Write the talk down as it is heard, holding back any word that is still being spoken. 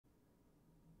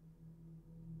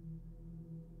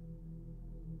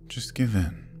Just give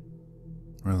in.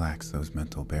 Relax those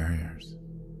mental barriers.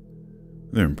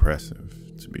 They're impressive,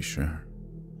 to be sure.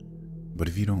 But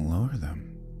if you don't lower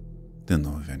them, then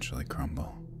they'll eventually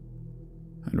crumble.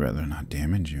 I'd rather not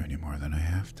damage you any more than I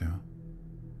have to.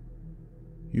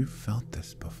 You've felt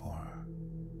this before.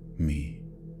 Me,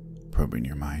 probing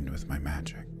your mind with my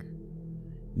magic.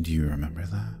 Do you remember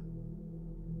that?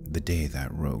 The day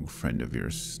that rogue friend of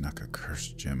yours snuck a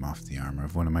cursed gem off the armor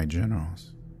of one of my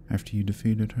generals after you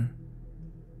defeated her?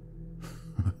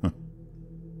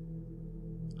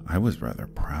 I was rather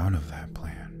proud of that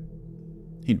plan.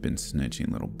 He'd been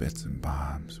snitching little bits and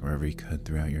bobs wherever he could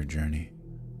throughout your journey,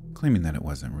 claiming that it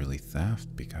wasn't really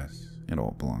theft because it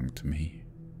all belonged to me.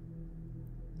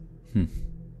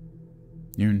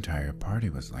 Your entire party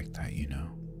was like that, you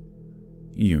know.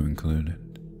 You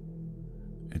included.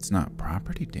 It's not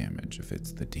property damage if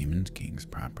it's the Demon King's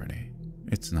property.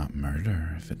 It's not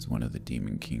murder if it's one of the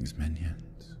Demon King's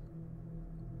minions.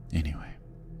 Anyway,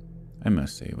 I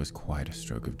must say it was quite a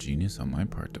stroke of genius on my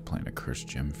part to plant a cursed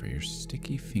gem for your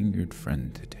sticky-fingered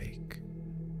friend to take.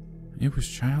 It was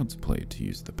child's play to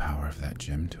use the power of that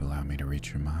gem to allow me to reach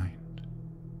your mind.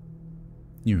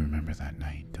 You remember that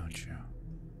night, don't you?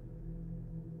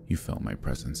 You felt my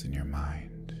presence in your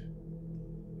mind.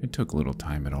 It took little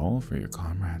time at all for your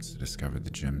comrades to discover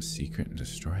the gem's secret and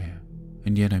destroy it,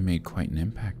 and yet I made quite an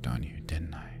impact on you,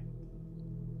 didn't I?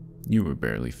 You were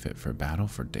barely fit for battle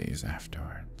for days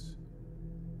afterwards.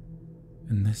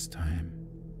 And this time,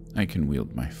 I can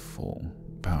wield my full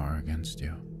power against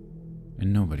you,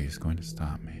 and nobody is going to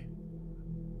stop me.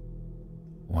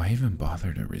 Why even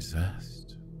bother to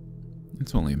resist?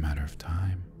 It's only a matter of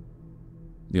time.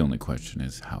 The only question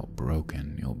is how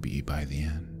broken you'll be by the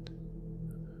end.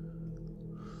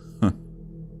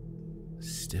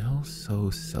 Still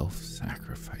so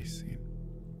self-sacrificing.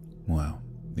 Well,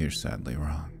 you're sadly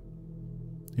wrong.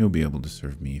 You'll be able to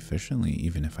serve me efficiently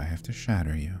even if I have to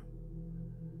shatter you.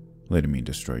 Letting me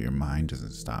destroy your mind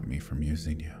doesn't stop me from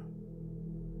using you.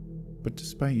 But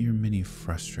despite your many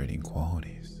frustrating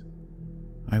qualities,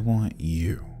 I want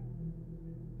you,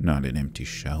 not an empty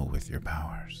shell with your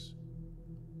powers.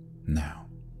 Now,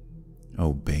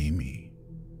 obey me.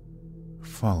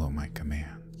 Follow my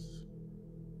commands.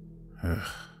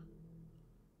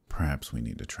 Perhaps we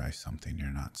need to try something you're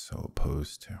not so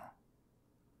opposed to.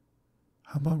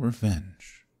 How about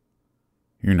revenge?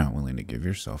 You're not willing to give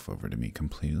yourself over to me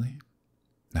completely?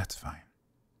 That's fine.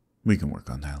 We can work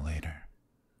on that later.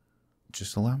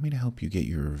 Just allow me to help you get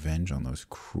your revenge on those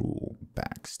cruel,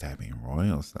 backstabbing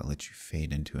royals that let you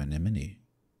fade into anonymity.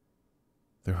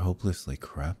 They're hopelessly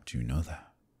corrupt, you know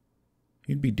that.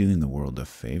 You'd be doing the world a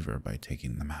favor by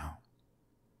taking them out.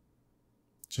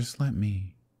 Just let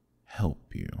me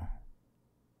help you.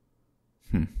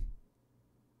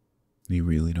 You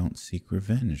really don't seek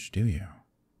revenge, do you?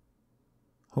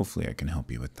 Hopefully I can help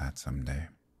you with that someday.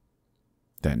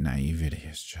 That naivety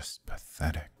is just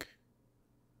pathetic.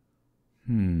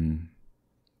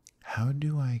 How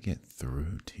do I get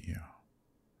through to you?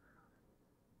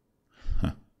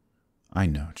 I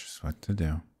know just what to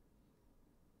do.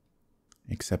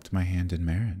 Accept my hand in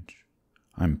marriage.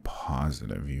 I'm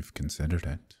positive you've considered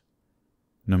it.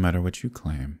 No matter what you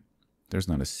claim, there's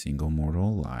not a single mortal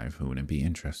alive who wouldn't be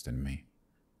interested in me,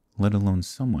 let alone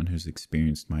someone who's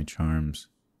experienced my charms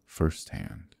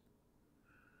firsthand.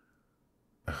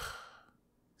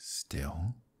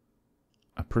 Still,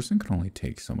 a person can only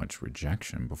take so much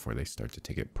rejection before they start to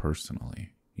take it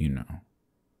personally, you know.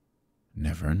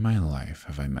 Never in my life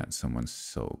have I met someone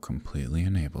so completely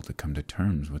unable to come to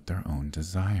terms with their own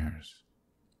desires.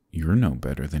 You're no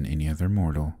better than any other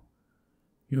mortal.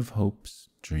 You have hopes,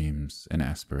 dreams, and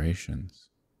aspirations,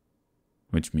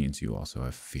 which means you also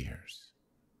have fears,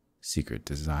 secret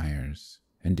desires,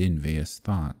 and envious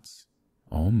thoughts.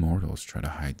 All mortals try to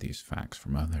hide these facts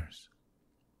from others,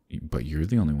 but you're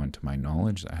the only one to my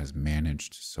knowledge that has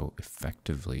managed to so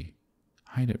effectively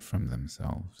hide it from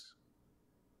themselves.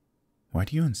 Why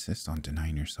do you insist on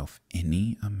denying yourself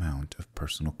any amount of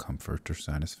personal comfort or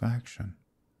satisfaction?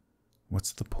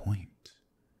 What's the point?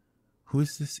 Who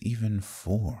is this even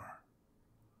for?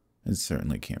 It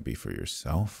certainly can't be for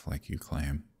yourself, like you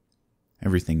claim.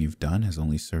 Everything you've done has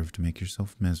only served to make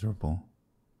yourself miserable.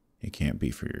 It can't be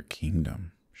for your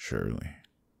kingdom, surely.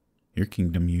 Your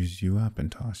kingdom used you up and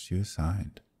tossed you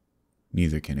aside.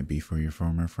 Neither can it be for your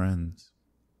former friends.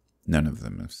 None of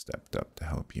them have stepped up to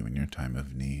help you in your time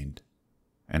of need,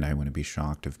 and I wouldn't be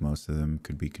shocked if most of them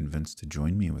could be convinced to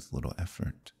join me with little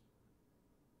effort.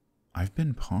 I've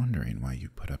been pondering why you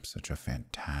put up such a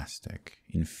fantastic,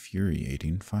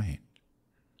 infuriating fight,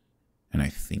 and I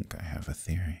think I have a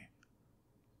theory.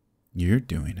 You're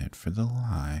doing it for the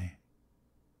lie.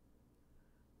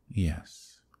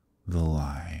 Yes, the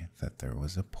lie that there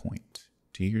was a point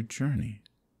to your journey.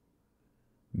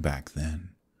 Back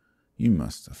then, you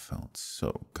must have felt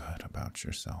so good about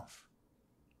yourself.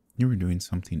 You were doing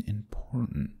something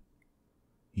important.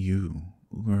 You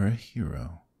were a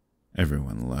hero.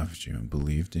 Everyone loved you and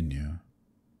believed in you.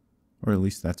 Or at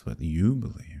least that's what you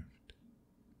believed.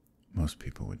 Most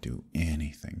people would do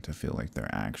anything to feel like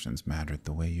their actions mattered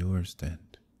the way yours did.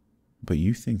 But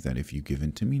you think that if you give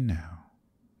in to me now,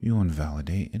 you'll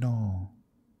invalidate it all.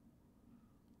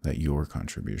 That your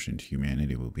contribution to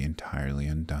humanity will be entirely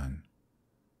undone.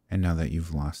 And now that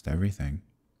you've lost everything,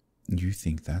 you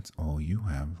think that's all you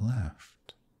have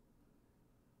left.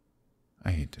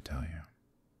 I hate to tell you.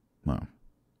 Well,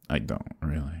 I don't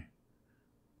really.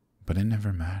 But it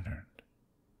never mattered.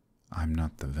 I'm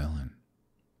not the villain.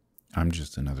 I'm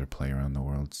just another player on the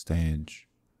world stage.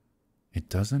 It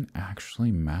doesn't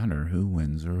actually matter who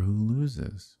wins or who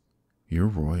loses. Your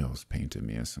royals painted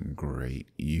me as some great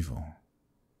evil.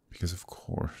 Because of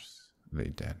course they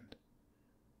did.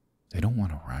 They don't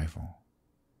want a rival.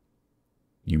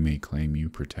 You may claim you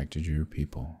protected your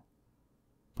people.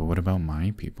 But what about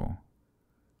my people?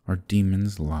 Are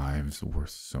demons' lives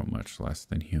worth so much less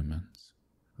than humans?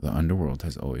 The underworld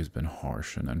has always been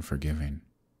harsh and unforgiving.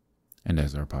 And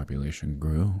as our population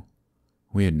grew,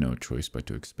 we had no choice but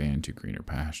to expand to greener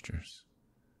pastures.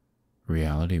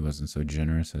 Reality wasn't so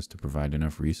generous as to provide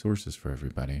enough resources for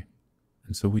everybody,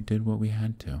 and so we did what we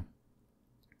had to.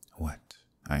 What,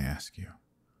 I ask you,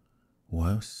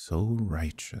 was so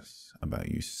righteous about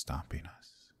you stopping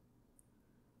us?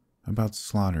 About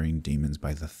slaughtering demons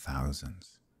by the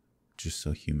thousands, just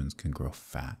so humans can grow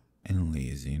fat and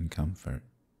lazy in comfort?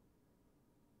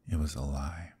 It was a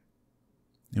lie.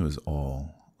 It was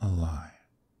all a lie.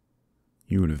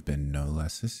 You would have been no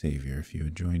less a savior if you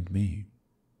had joined me.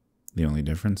 The only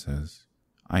difference is,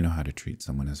 I know how to treat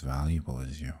someone as valuable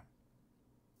as you.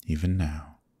 Even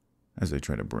now, as I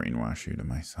try to brainwash you to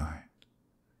my side,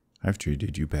 I've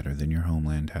treated you better than your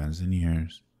homeland has in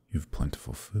years. You have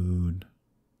plentiful food,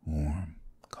 warm,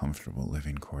 comfortable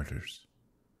living quarters,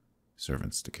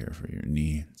 servants to care for your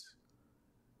needs.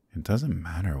 It doesn't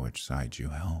matter which side you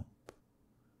help.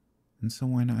 And so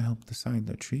why not help the side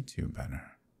that treats you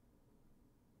better?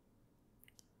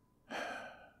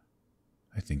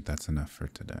 I think that's enough for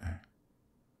today.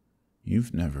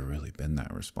 You've never really been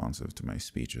that responsive to my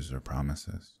speeches or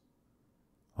promises.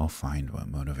 I'll find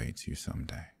what motivates you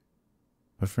someday.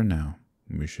 But for now,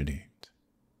 we should eat.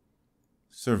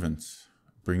 Servants,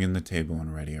 bring in the table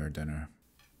and ready our dinner.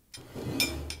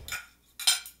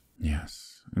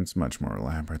 Yes, it's much more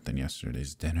elaborate than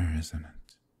yesterday's dinner, isn't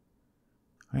it?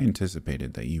 I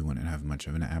anticipated that you wouldn't have much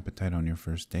of an appetite on your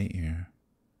first date here,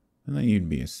 and that you'd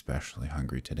be especially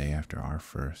hungry today after our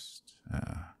first,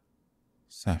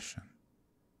 session.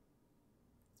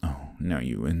 Oh, now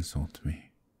you insult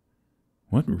me.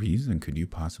 What reason could you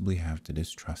possibly have to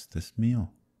distrust this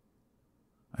meal?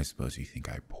 I suppose you think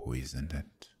I poisoned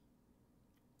it.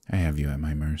 I have you at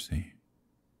my mercy.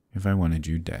 If I wanted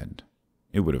you dead,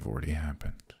 it would have already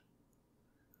happened.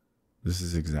 This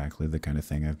is exactly the kind of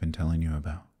thing I've been telling you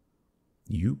about.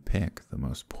 You pick the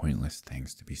most pointless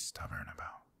things to be stubborn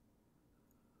about.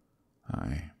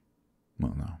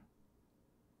 Well, no.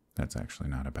 That's actually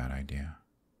not a bad idea.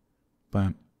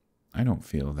 But I don't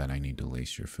feel that I need to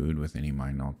lace your food with any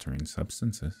mind-altering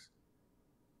substances.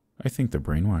 I think the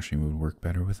brainwashing would work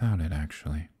better without it,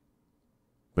 actually.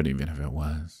 But even if it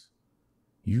was,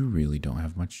 you really don't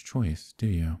have much choice, do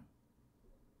you?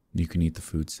 You can eat the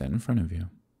food set in front of you,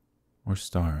 or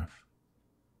starve.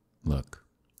 Look,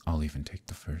 I'll even take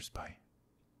the first bite.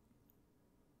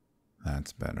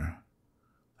 That's better.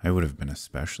 I would have been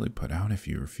especially put out if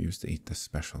you refused to eat this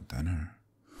special dinner.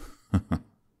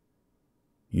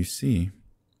 You see,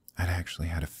 I'd actually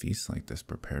had a feast like this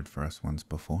prepared for us once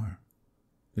before,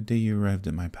 the day you arrived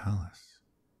at my palace.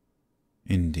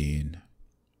 Indeed,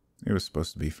 it was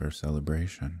supposed to be for a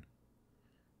celebration.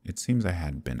 It seems I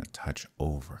had been a touch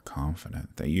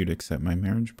overconfident that you'd accept my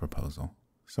marriage proposal,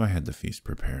 so I had the feast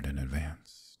prepared in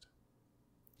advance.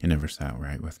 It never sat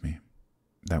right with me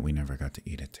that we never got to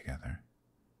eat it together.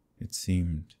 It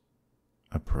seemed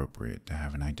appropriate to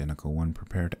have an identical one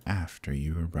prepared after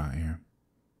you were brought here.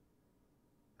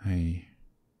 I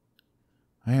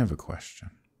have a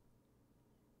question.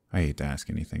 I hate to ask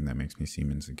anything that makes me seem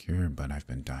insecure, but I've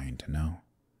been dying to know.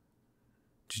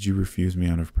 Did you refuse me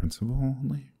out of principle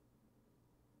only?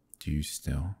 Do you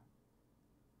still?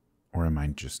 Or am I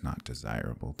just not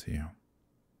desirable to you?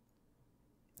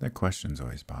 That question's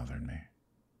always bothered me.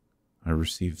 I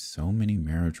received so many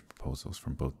marriage proposals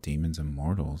from both demons and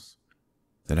mortals,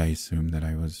 that I assumed that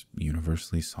I was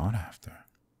universally sought after.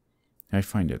 I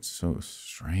find it so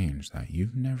strange that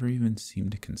you've never even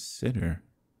seemed to consider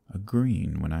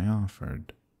agreeing when I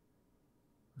offered.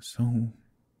 So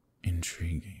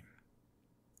intriguing.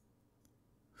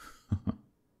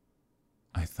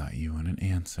 I thought you wouldn't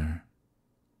answer.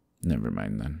 Never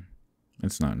mind then.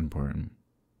 It's not important.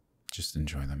 Just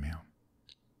enjoy the meal.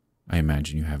 I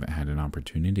imagine you haven't had an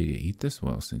opportunity to eat this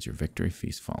well since your victory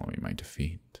feast following my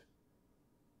defeat.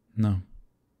 No,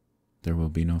 there will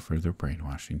be no further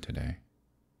brainwashing today.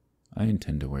 I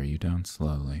intend to wear you down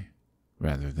slowly,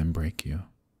 rather than break you.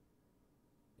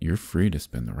 You're free to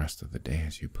spend the rest of the day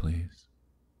as you please,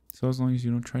 so as long as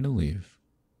you don't try to leave,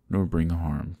 nor bring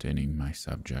harm to any of my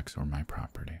subjects or my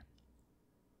property.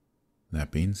 That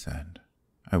being said,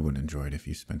 I would enjoy it if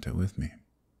you spent it with me.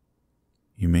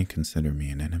 You may consider me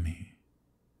an enemy,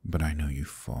 but I know you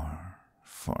far,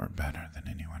 far better than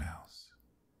anyone else.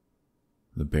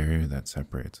 The barrier that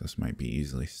separates us might be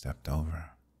easily stepped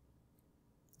over,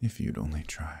 if you'd only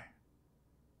try.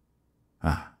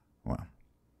 Well,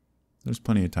 there's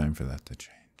plenty of time for that to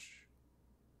change.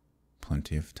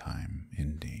 Plenty of time,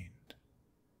 indeed.